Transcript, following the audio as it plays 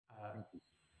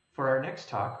For our next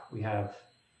talk, we have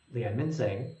Lianmin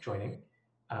Zheng joining.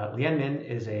 Lianmin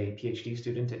is a PhD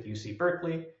student at UC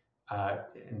Berkeley,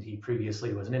 and he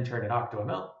previously was an intern at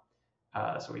OctoML.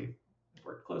 So we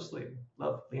worked closely.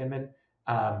 Love Lianmin.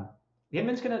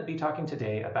 Lianmin's going to be talking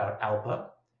today about Alpa,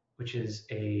 which is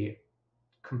a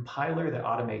compiler that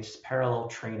automates parallel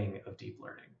training of deep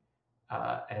learning.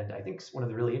 And I think one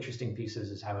of the really interesting pieces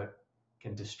is how it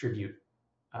can distribute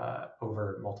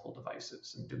over multiple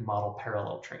devices and do model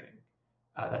parallel training.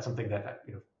 That's something that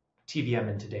TVM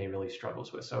in today really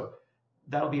struggles with. So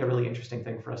that'll be a really interesting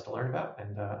thing for us to learn about,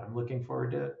 and I'm looking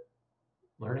forward to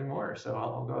learning more. So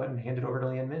I'll go ahead and hand it over to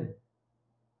Lianmin.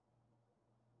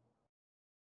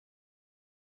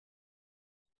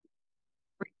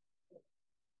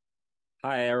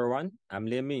 Hi everyone, I'm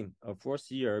Lianmin, a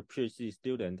fourth-year PhD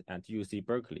student at UC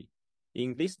Berkeley.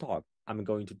 In this talk, I'm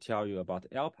going to tell you about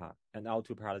Alpa, an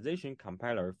auto-parallelization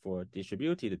compiler for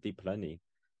distributed deep learning.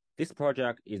 This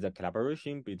project is a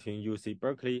collaboration between UC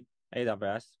Berkeley,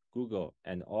 AWS, Google,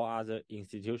 and all other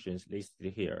institutions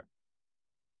listed here.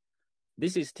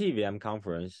 This is TVM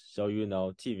conference, so you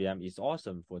know TVM is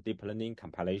awesome for deep learning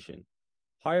compilation.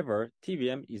 However,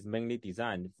 TVM is mainly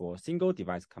designed for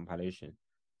single-device compilation,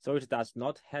 so it does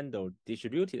not handle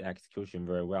distributed execution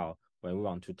very well when we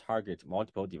want to target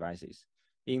multiple devices.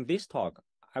 In this talk,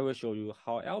 I will show you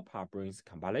how Alpa brings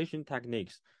compilation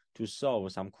techniques to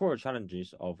solve some core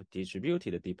challenges of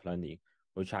distributed deep learning,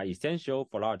 which are essential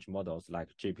for large models like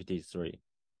GPT-3.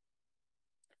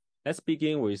 Let's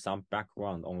begin with some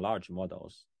background on large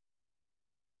models.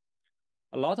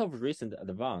 A lot of recent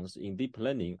advances in deep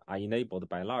learning are enabled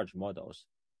by large models.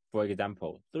 For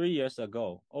example, 3 years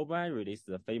ago, OpenAI released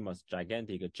the famous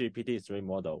gigantic GPT-3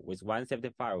 model with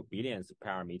 175 billion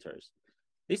parameters.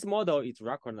 This model is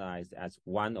recognized as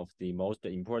one of the most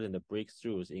important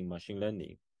breakthroughs in machine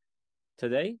learning.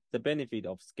 Today, the benefit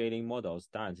of scaling models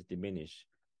doesn't diminish.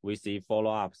 We see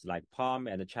follow-ups like Palm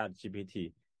and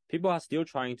ChatGPT. People are still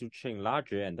trying to train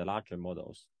larger and larger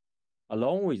models.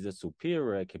 Along with the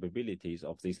superior capabilities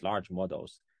of these large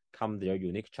models come their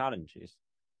unique challenges.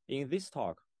 In this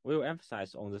talk, we will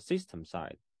emphasize on the system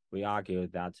side. We argue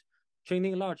that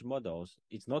training large models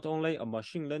is not only a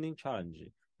machine learning challenge,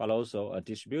 but also a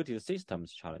distributed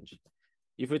systems challenge.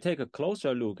 If we take a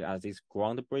closer look at these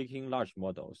groundbreaking large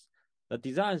models, the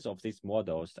designs of these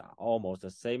models are almost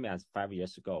the same as 5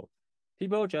 years ago.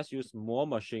 People just use more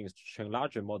machines to train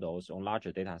larger models on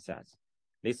larger data sets.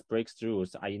 These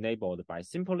breakthroughs are enabled by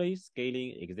simply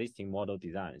scaling existing model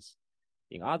designs.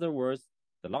 In other words,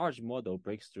 the large model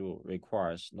breakthrough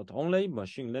requires not only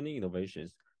machine learning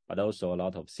innovations, but also a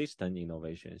lot of system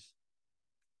innovations.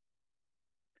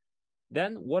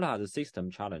 Then, what are the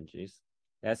system challenges?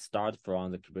 Let's start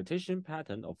from the computation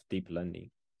pattern of deep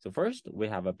learning. So first, we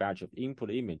have a batch of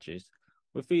input images.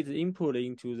 We feed the input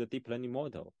into the deep learning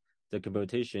model. The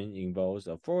computation involves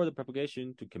a forward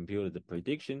propagation to compute the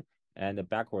prediction and a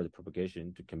backward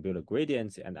propagation to compute the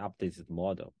gradients and update the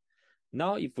model.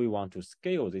 Now, if we want to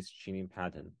scale this training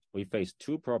pattern, we face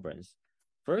two problems.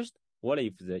 First, what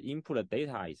if the input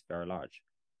data is very large?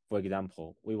 For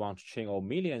example, we want to train all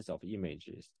millions of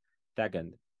images.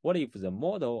 Second, what if the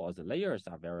model or the layers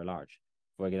are very large?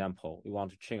 For example, we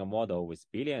want to train a model with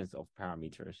billions of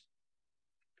parameters.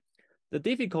 The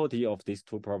difficulty of these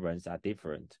two problems are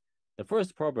different. The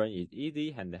first problem is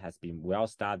easy and has been well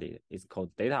studied. It's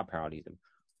called data parallelism.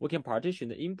 We can partition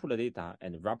the input data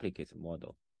and replicate the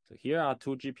model. So here are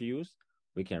two GPUs.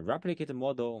 We can replicate the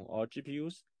model on all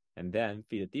GPUs and then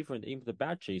feed different input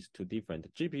batches to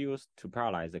different GPUs to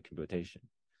parallelize the computation.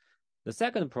 The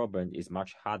second problem is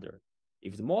much harder.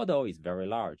 If the model is very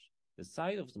large, the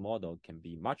size of the model can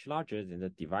be much larger than the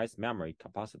device memory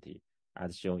capacity,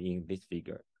 as shown in this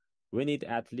figure. We need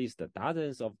at least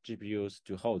dozens of GPUs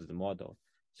to hold the model,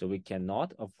 so we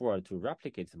cannot afford to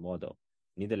replicate the model.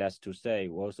 Needless to say,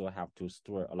 we also have to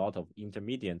store a lot of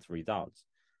intermediate results.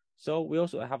 So we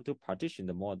also have to partition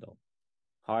the model.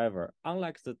 However,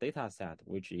 unlike the dataset,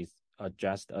 which is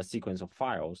just a sequence of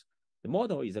files, the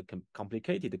model is a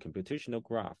complicated computational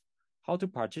graph. How to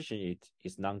partition it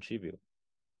is non-trivial.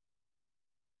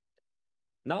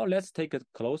 Now let's take a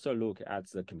closer look at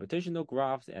the computational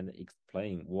graphs and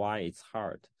explain why it's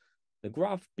hard. The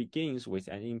graph begins with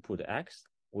an input X.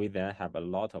 We then have a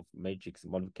lot of matrix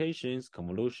modifications,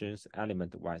 convolutions,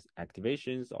 element-wise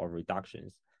activations, or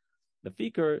reductions.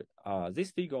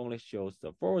 This figure only shows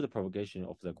the forward propagation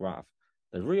of the graph.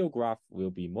 The real graph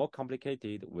will be more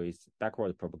complicated with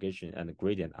backward propagation and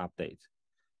gradient updates.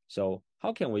 So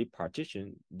how can we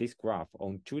partition this graph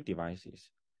on two devices?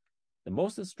 The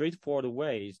most straightforward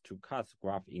way is to cut the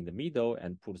graph in the middle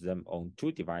and put them on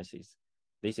two devices.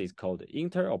 This is called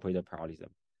inter-operator parallelism.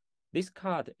 This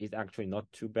cut is actually not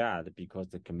too bad because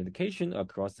the communication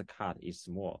across the cut is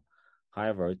small.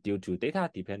 However, due to data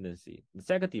dependency, the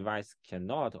second device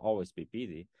cannot always be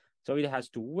busy, so it has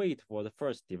to wait for the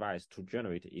first device to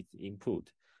generate its input.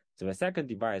 So the second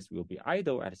device will be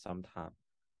idle at some time.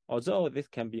 Although this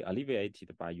can be alleviated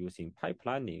by using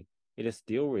pipelining, it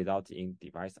still results in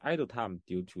device idle time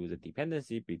due to the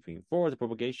dependency between forward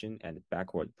propagation and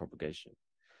backward propagation.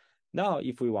 Now,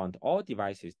 if we want all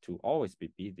devices to always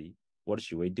be busy, what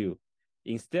should we do?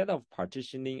 Instead of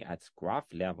partitioning at graph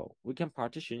level, we can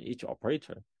partition each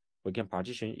operator. We can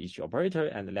partition each operator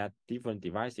and let different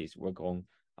devices work on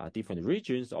different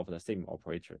regions of the same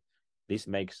operator. This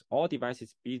makes all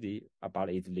devices busy, but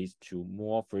it leads to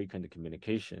more frequent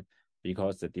communication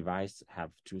because the device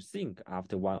have to sync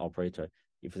after one operator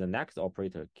if the next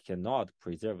operator cannot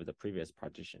preserve the previous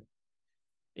partition.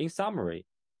 In summary,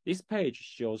 this page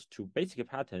shows two basic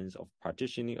patterns of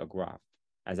partitioning a graph.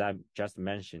 As I just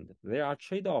mentioned, there are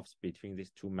trade-offs between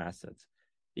these two methods.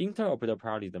 Inter-operator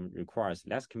parallelism requires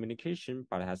less communication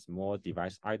but has more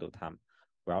device idle time,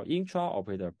 while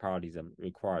intra-operator parallelism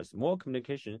requires more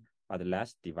communication but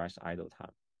less device idle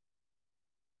time.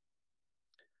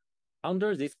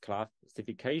 Under this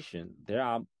classification, there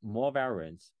are more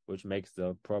variants, which makes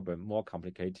the problem more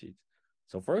complicated.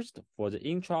 So first, for the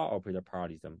intra-operator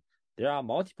parallelism, there are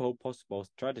multiple possible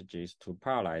strategies to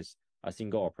parallelize a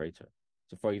single operator.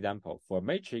 So for example, for a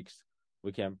matrix,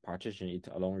 we can partition it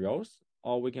along rows,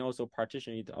 or we can also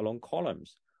partition it along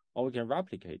columns, or we can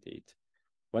replicate it.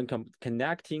 When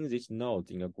connecting these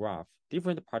nodes in a graph,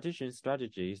 different partition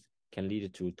strategies can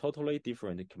lead to totally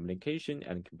different communication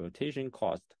and computation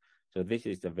costs. So this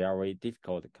is a very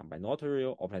difficult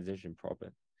combinatorial optimization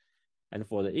problem. And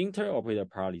for the inter-operator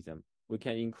parallelism, we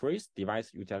can increase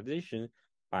device utilization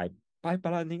by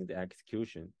pipelining the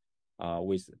execution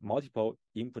with multiple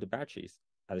input batches,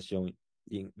 as shown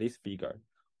in this figure.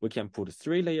 We can put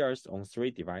 3 layers on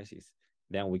 3 devices.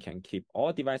 Then we can keep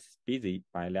all devices busy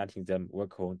by letting them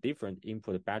work on different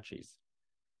input batches.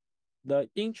 The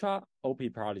intra-OP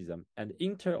parallelism and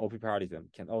inter-OP parallelism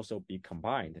can also be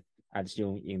combined, as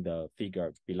shown in the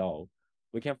figure below.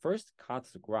 We can first cut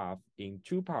the graph in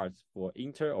 2 parts for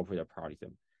inter-operator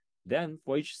parallelism. Then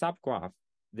for each subgraph,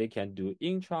 they can do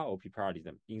intra-OP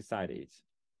parallelism inside it.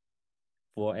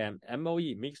 For an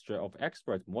MOE mixture of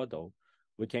expert model,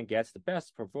 we can get the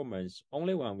best performance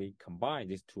only when we combine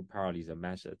these 2 parallelism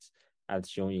methods, as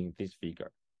shown in this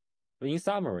figure. In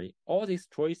summary, all these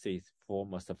choices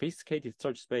form a sophisticated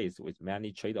search space with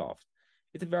many trade-offs.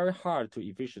 It's very hard to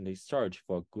efficiently search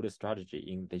for a good strategy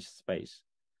in this space.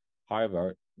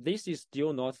 However, this is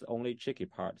still not the only tricky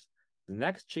part. The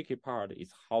next tricky part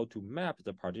is how to map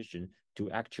the partition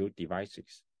to actual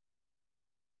devices.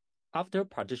 After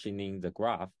partitioning the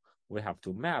graph, we have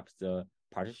to map the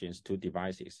partitions to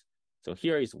devices. So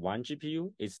here is 1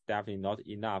 GPU. It's definitely not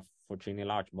enough for training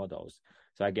large models.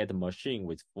 So I get a machine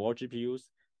with 4 GPUs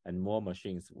and more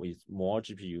machines with more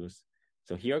GPUs.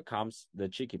 So here comes the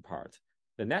tricky part.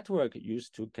 The network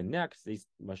used to connect these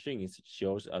machines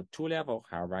shows a 2-level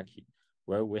hierarchy,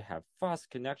 where we have fast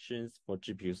connections for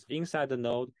GPUs inside the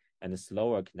node and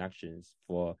slower connections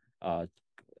for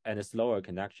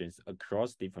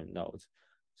across different nodes.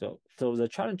 So the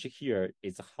challenge here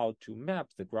is how to map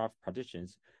the graph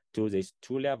partitions to this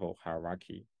 2-level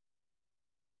hierarchy.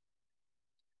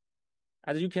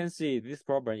 As you can see, this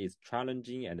problem is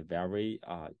challenging and very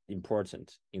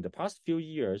important. In the past few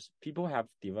years, people have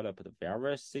developed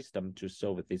various systems to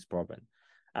solve this problem.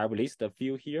 I will list a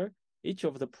few here. Each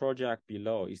of the projects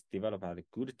below is developed by a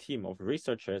good team of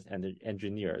researchers and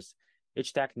engineers.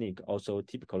 Each technique also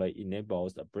typically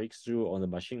enables a breakthrough on the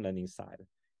machine learning side.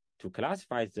 To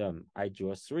classify them, I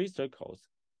draw 3 circles,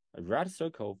 a red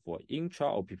circle for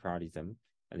intra-OP parallelism,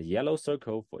 and a yellow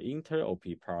circle for inter-OP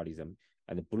parallelism,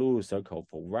 and a blue circle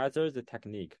for whether the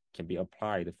technique can be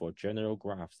applied for general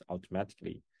graphs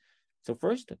automatically. So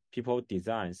first, people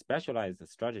design specialized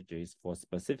strategies for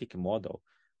specific model.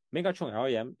 Megatron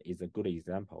LM is a good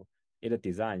example. It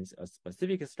designs a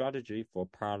specific strategy for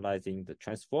parallelizing the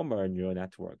transformer neural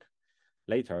network.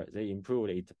 Later, they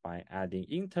improved it by adding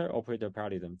inter-operator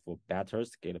parallelism for better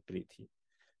scalability.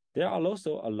 There are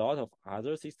also a lot of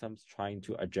other systems trying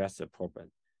to address the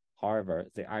problem. However,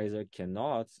 they either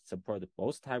cannot support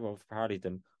both types of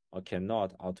parallelism or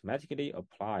cannot automatically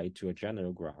apply to a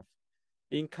general graph.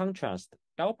 In contrast,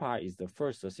 Alpa is the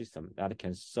first system that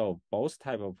can solve both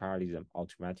types of parallelism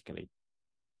automatically.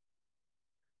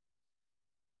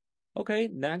 Okay,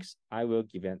 next, I will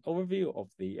give an overview of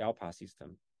the Alpa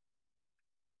system.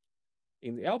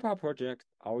 In the Alpa project,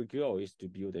 our goal is to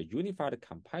build a unified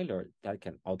compiler that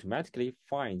can automatically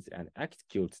find and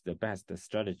execute the best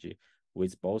strategy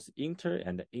with both inter-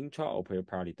 and intra-operator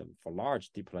parallelism for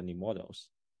large deep learning models.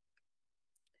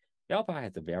 Alpa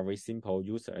has a very simple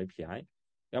user API.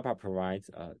 Alpa provides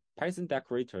a Python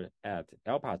decorator at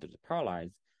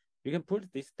alpa.parallelize. You can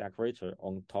put this decorator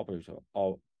on top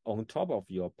of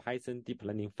your Python deep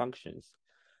learning functions.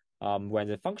 When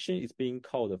the function is being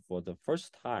called for the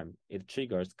first time, it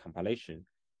triggers compilation.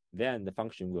 Then the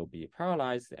function will be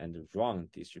parallelized and run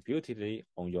distributedly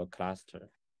on your cluster.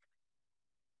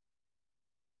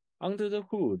 Under the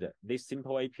hood, this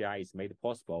simple API is made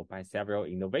possible by several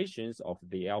innovations of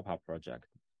the Alpa project.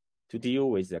 To deal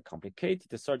with the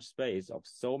complicated search space of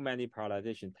so many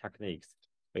parallelization techniques,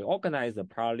 we organize the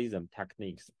parallelism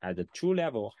techniques as a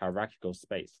two-level hierarchical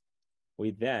space.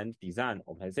 We then design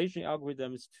optimization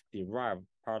algorithms to derive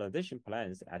parallelization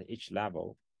plans at each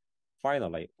level.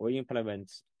 Finally, we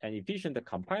implement an efficient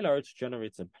compiler to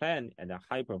generate the plan and a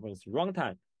high-performance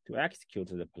runtime to execute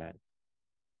the plan.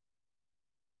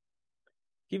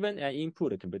 Given an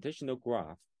input computational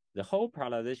graph, the whole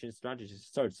parallelization strategy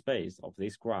search space of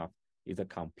this graph is a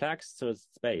complex search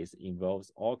space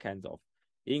involves all kinds of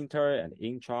inter- and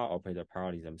intra-operator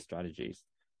parallelism strategies.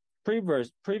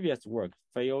 Previous work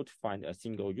failed to find a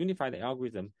single unified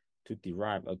algorithm to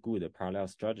derive a good parallel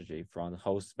strategy from the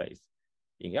whole space.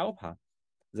 In Alpa,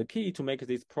 the key to make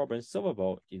this problem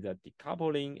solvable is the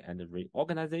decoupling and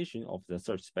reorganization of the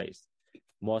search space.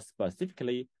 More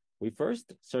specifically, we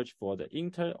first search for the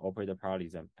inter-operator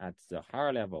parallelism at the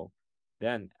higher level.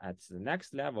 Then, at the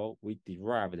next level, we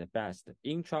derive the best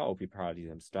intra-op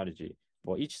parallelism strategy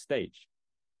for each stage.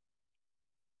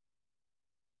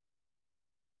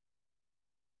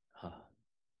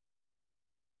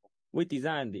 We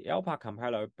designed the Alpa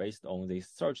compiler based on the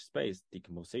search space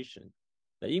decomposition.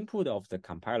 The input of the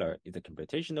compiler is a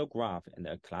computational graph and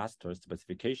a cluster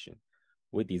specification.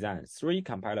 We designed 3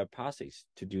 compiler passes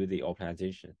to do the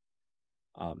optimization.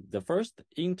 The first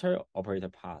inter-operator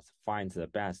pass finds the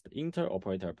best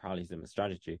inter-operator parallelism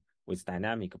strategy with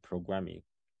dynamic programming.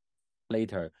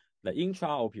 Later, the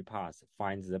intra-op pass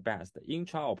finds the best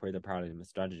intra-operator parallelism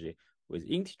strategy with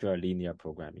integer linear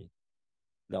programming.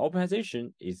 The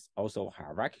optimization is also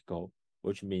hierarchical,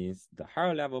 which means the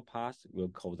higher level pass will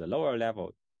call the lower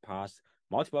level pass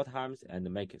multiple times and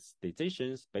make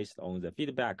decisions based on the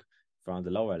feedback from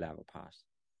the lower level pass.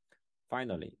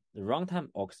 Finally, the runtime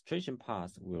orchestration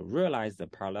pass will realize the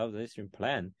parallelization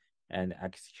plan and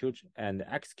executes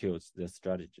the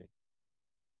strategy.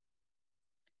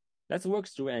 Let's work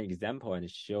through an example and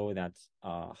show that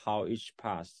how each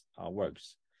pass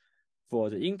works. For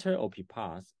the inter-op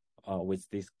pass, with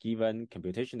this given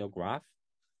computational graph,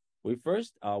 we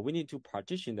need to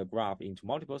partition the graph into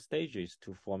multiple stages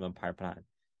to form a pipeline.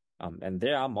 And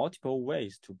there are multiple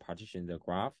ways to partition the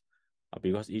graph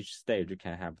because each stage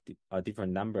can have a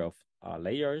different number of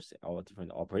layers or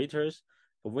different operators,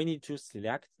 but we need to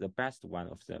select the best one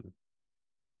of them.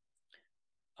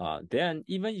 Then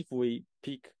even if we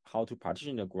pick how to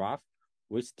partition the graph,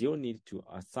 we still need to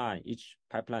assign each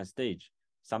pipeline stage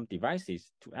some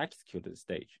devices to execute the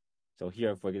stage. So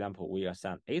here, for example, we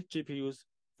assign 8 GPUs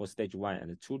for stage 1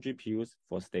 and 2 GPUs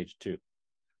for stage 2.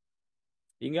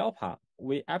 In Alpa,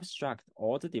 we abstract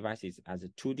all the devices as a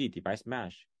 2D device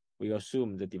mesh. We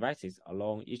assume the devices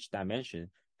along each dimension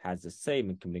has the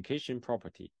same communication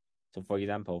property. So for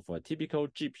example, for a typical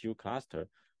GPU cluster,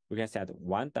 we can set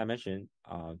one dimension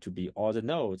to be all the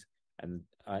nodes, and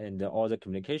all the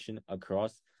communication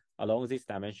along this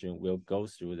dimension will go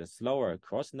through the slower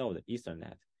cross-node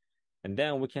Ethernet. And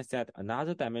then we can set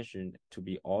another dimension to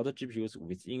be all the GPUs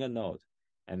within a node.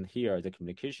 And here the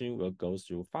communication will go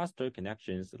through faster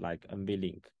connections like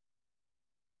NVLink.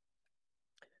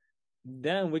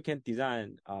 Then we can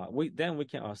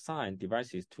assign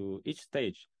devices to each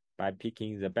stage by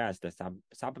picking the best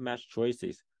submesh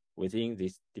choices within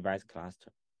this device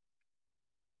cluster.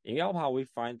 In Alpa, we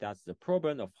find that the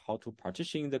problem of how to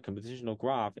partition the computational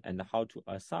graph and how to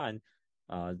assign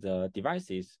the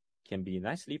devices can be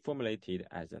nicely formulated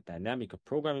as a dynamic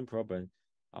programming problem,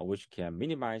 which can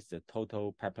minimize the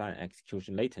total pipeline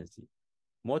execution latency.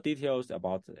 More details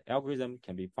about the algorithm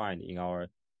can be found in our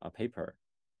paper.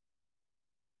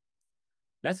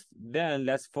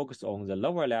 Let's focus on the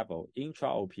lower level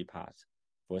intra-op path.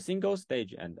 For a single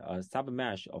stage and a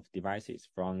submesh of devices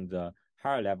from the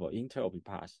higher level inter-op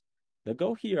path, the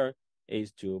goal here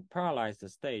is to parallelize the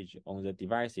stage on the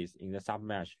devices in the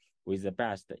submesh with the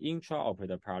best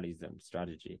intra-operator parallelism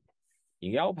strategy.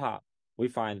 In Alpa, we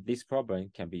find this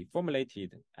problem can be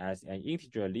formulated as an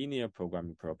integer linear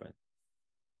programming problem.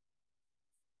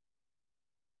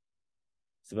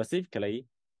 Specifically,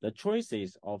 the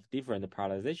choices of different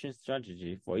parallelization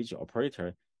strategy for each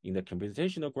operator in the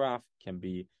computational graph can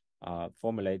be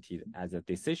formulated as a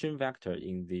decision vector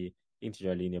in the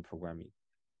integer linear programming.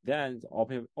 Then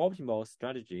the optimal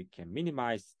strategy can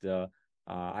minimize the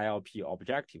ILP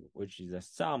objective, which is the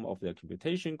sum of the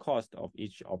computation cost of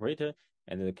each operator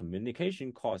and the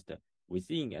communication cost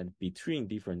within and between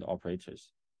different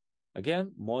operators.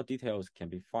 Again, more details can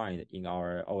be found in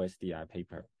our OSDI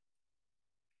paper.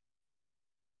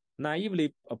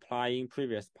 Naively applying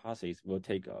previous passes will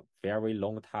take a very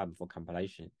long time for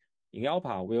compilation. In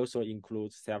Alpa, we also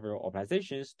include several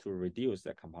optimizations to reduce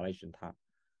the compilation time.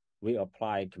 We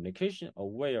apply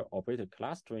communication-aware operator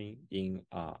clustering in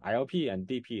ILP and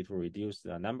DP to reduce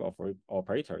the number of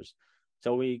operators,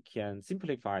 so we can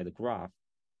simplify the graph.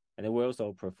 And we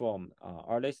also perform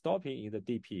early stopping in the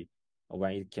DP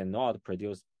when it cannot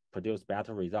produce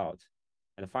better results.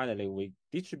 And finally, we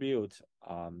distribute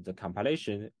the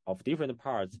compilation of different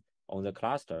parts on the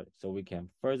cluster so we can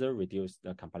further reduce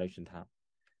the compilation time.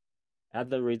 As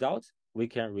the result, we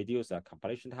can reduce the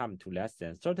compilation time to less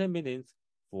than 30 minutes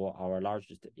for our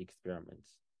largest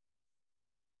experiments.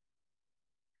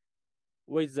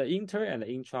 With the inter and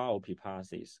intra-OP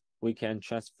passes, we can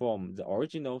transform the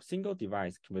original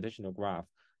single-device computational graph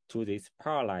to these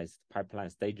parallelized pipeline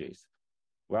stages.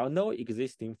 While no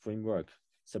existing framework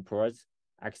supports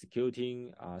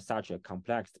executing such a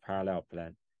complex parallel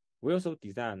plan, we also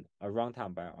design a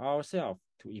runtime by ourselves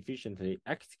to efficiently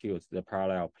execute the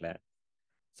parallel plan.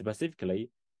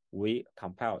 Specifically, we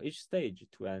compile each stage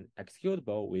to an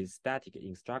executable with static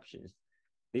instructions.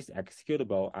 These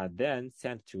executables are then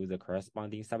sent to the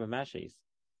corresponding submeshes.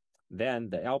 Then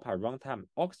the Alpa runtime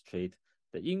orchestrates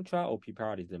the intra-OP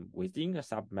parallelism within a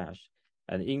submesh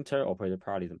and inter-operator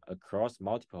parallelism across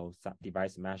multiple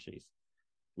device meshes.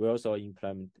 We also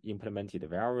implemented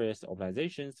various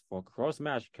optimizations for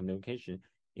cross-mesh communication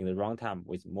in the runtime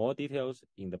with more details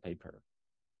in the paper.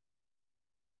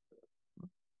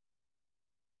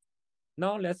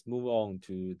 Now let's move on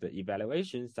to the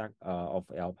evaluation of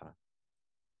Alpa.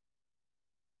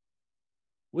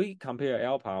 We compare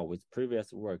Alpa with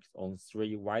previous works on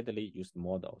 3 widely used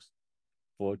models.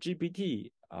 For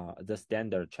GPT, the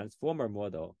standard transformer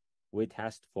model, we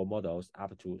test for models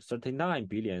up to 39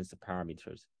 billion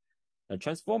parameters. The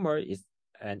transformer is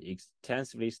an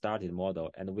extensively studied model,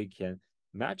 and we can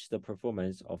match the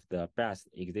performance of the best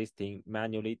existing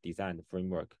manually designed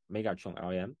framework, Megatron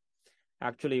LM.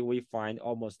 Actually, we find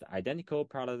almost identical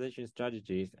parallelization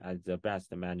strategies as the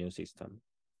best manual system.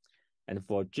 And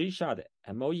for G-Shard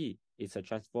MOE, it's a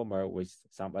transformer with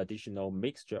some additional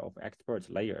mixture of expert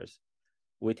layers.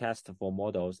 We test for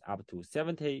models up to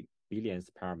 70 billion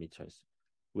parameters.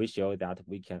 We show that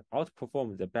we can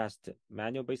outperform the best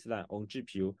manual baseline on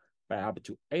GPU by up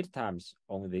to 8 times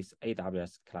on this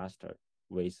AWS cluster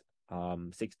with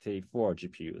 64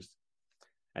 GPUs.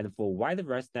 And for wide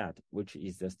ResNet, which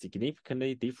is a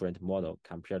significantly different model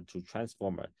compared to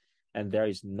transformer, and there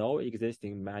is no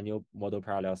existing manual model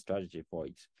parallel strategy for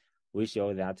it, we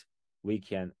show that we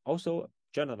can also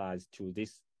generalize to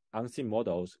these unseen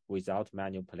models without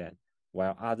manual plan,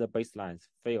 while other baselines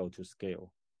fail to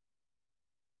scale.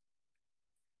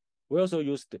 We also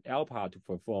used Alpa to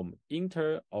perform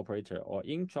inter-operator or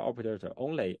intra-operator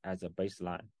only as a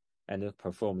baseline and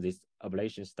perform this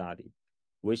ablation study.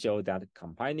 We show that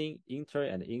combining inter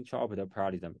and intra-operator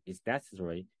parallelism is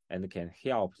necessary and can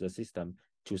help the system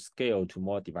to scale to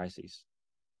more devices.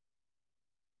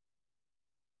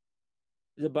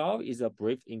 The above is a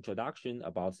brief introduction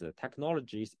about the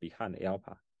technologies behind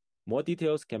Alpa. More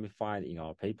details can be found in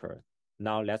our paper.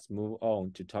 Now let's move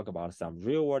on to talk about some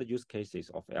real-world use cases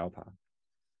of Alpa.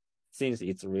 Since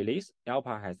its release,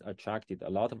 Alpa has attracted a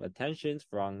lot of attention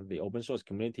from the open source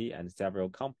community and several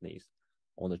companies.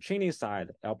 On the training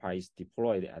side, Alpa is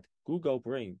deployed at Google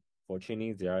Brain for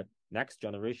training their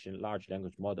next-generation large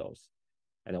language models.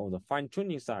 And on the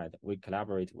fine-tuning side, we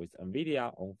collaborate with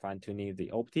NVIDIA on fine-tuning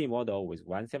the OPT model with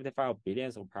 175 billion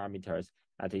of parameters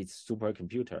at its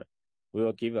supercomputer. We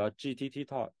will give a GTC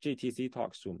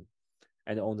talk soon.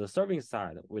 And on the serving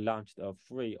side, we launched a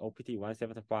free OPT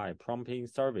 175 prompting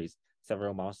service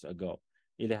several months ago.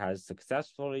 It has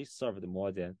successfully served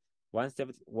more than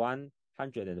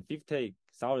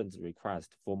 150,000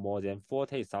 requests for more than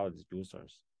 40,000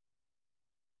 users.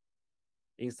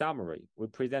 In summary, we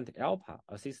present Alpa,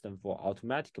 a system for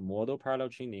automatic model parallel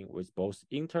training with both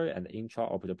inter and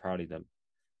intra-operator parallelism.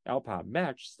 Alpa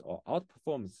matches or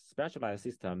outperforms specialized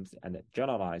systems and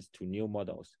generalizes to new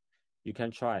models. You can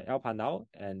try Alpa now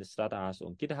and start us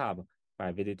on GitHub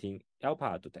by visiting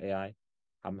alpa.ai.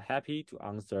 I'm happy to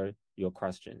answer your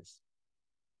questions.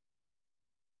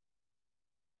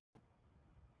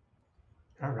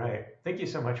 All right. Thank you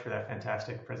so much for that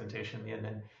fantastic presentation, Lian.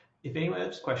 And if anyone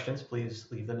has questions, please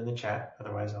leave them in the chat.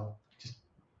 Otherwise, I'll just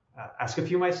ask a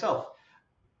few myself.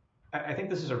 I think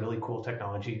this is a really cool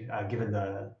technology, given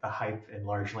the hype in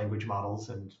large language models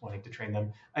and wanting to train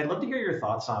them. I'd love to hear your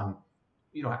thoughts on,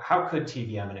 how could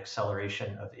TVM and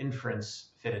acceleration of inference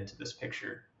fit into this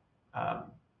picture?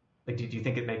 Um, like, do you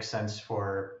think it makes sense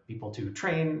for people to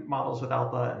train models with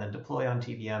Alpa and then deploy on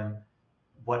TVM?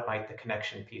 What might the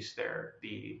connection piece there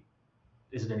be?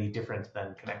 Is it any different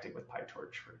than connecting with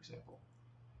PyTorch, for example?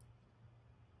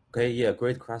 Okay, yeah,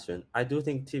 great question. I do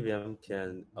think TVM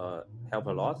can help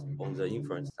a lot on the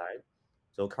inference side.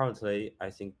 So currently, I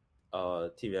think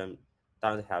TVM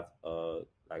doesn't have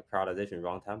like prioritization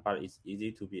runtime, but it's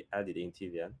easy to be added in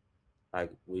TVM.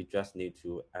 Like we just need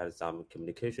to add some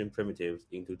communication primitives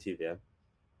into TVM,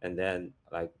 and then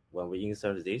like when we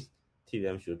insert this,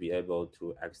 TVM should be able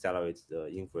to accelerate the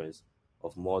inference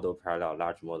of model parallel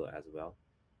large model as well.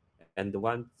 And the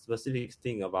one specific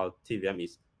thing about TVM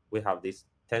is we have these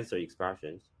tensor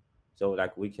expressions. So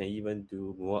like we can even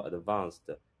do more advanced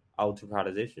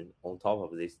auto-parallelization on top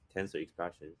of these tensor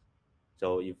expressions.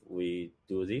 So if we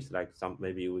do this, like some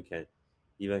maybe we can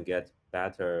even get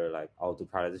better like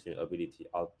auto-parallelization ability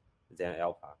out than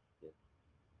Alpa.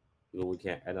 Yeah. We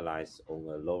can analyze on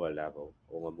a lower level,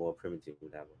 on a more primitive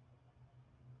level.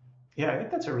 Yeah, I think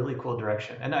that's a really cool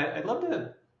direction. And I'd love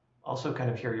to also kind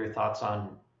of hear your thoughts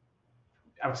on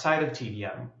outside of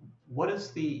TVM. What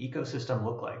does the ecosystem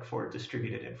look like for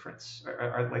distributed inference?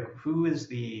 Like, who is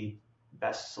the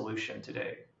best solution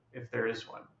today, if there is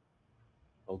one?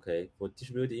 Okay, for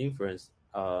distributed inference,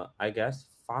 I guess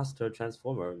faster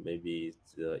transformer maybe is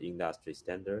the industry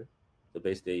standard. So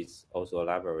basically, it's also a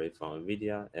library from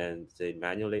NVIDIA, and they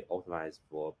manually optimize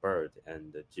for BERT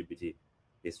and the GPT,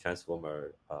 these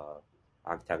transformer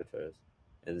architectures,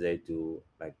 and they do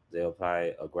like they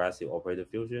apply aggressive operator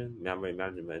fusion, memory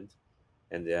management,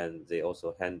 and then they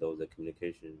also handle the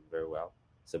communication very well,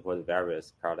 support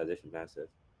various parallelization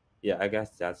methods. Yeah, I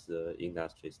guess that's the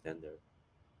industry standard.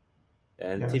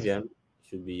 And Yeah, that's TVM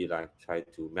should be like try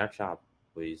to match up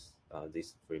with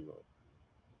this framework.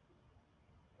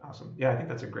 awesome. Yeah, I think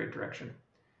that's a great direction.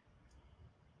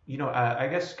 I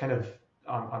guess kind of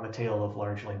on the tail of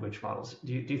large language models,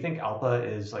 do you think Alpa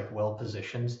is like well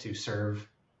positioned to serve,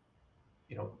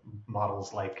 you know,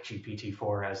 models like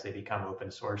GPT-4 as they become open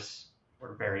source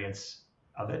or variants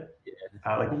of it?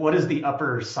 Like, what is the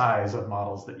upper size of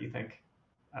models that you think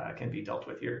can be dealt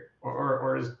with here,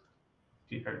 or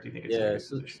do you think it's in a Yeah, good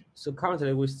so position? so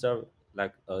currently we serve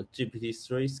like a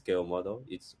GPT-3 scale model.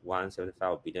 It's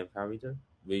 175 billion parameter.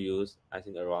 We use I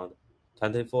think around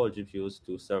 24 GPUs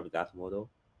to serve that model.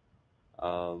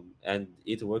 And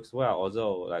it works well,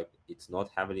 although like it's not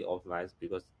heavily optimized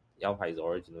because Alpha is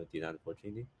originally designed for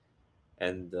training.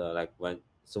 And like when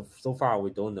so far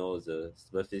we don't know the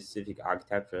specific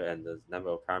architecture and the number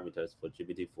of parameters for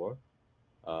GPT-4.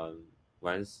 Um,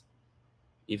 once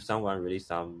if someone release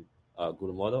some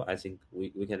good model, I think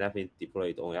we can definitely deploy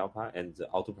it on Alpha, and the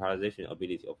auto parallelization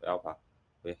ability of Alpha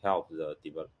will help the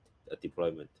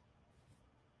deployment.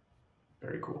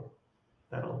 Very cool.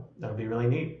 That'll be really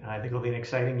neat. I think it'll be an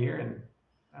exciting year, and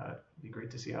it'll be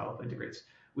great to see how Alpha integrates.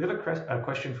 We have a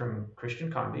question from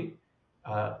Christian Conby,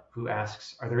 who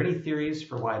asks, "Are there any theories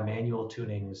for why manual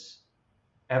tunings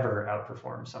ever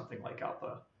outperform something like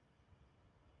Alpha?"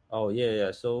 Oh yeah,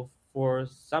 yeah. So for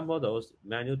some models,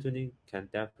 manual tuning can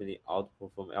definitely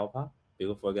outperform Alpha.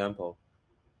 Because for example,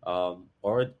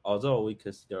 or although we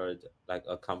considered like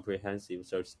a comprehensive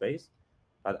search space,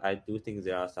 but I do think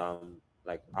there are some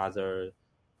like other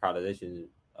parallelization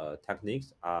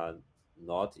techniques are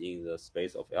not in the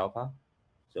space of Alpha.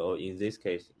 So in this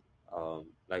case,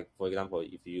 like for example,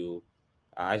 if you,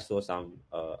 I saw some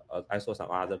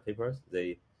other papers.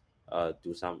 They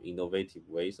do some innovative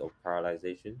ways of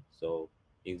parallelization. So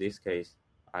in this case,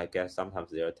 I guess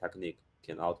sometimes their technique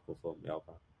can outperform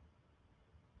Alpha.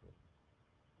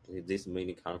 This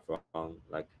mainly comes from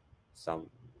like some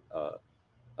uh,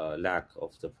 lack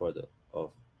of support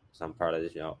of some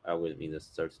parallelization algorithm in the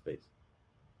search space.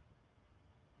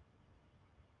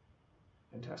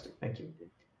 Fantastic. Thank you.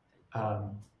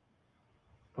 Um,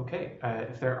 okay.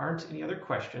 If there aren't any other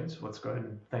questions, let's go ahead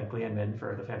and thank Lianmin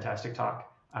for the fantastic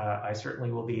talk. I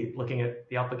certainly will be looking at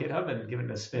the Alpha GitHub and giving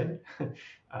it a spin.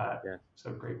 Yeah.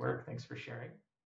 So great work. Thanks for sharing.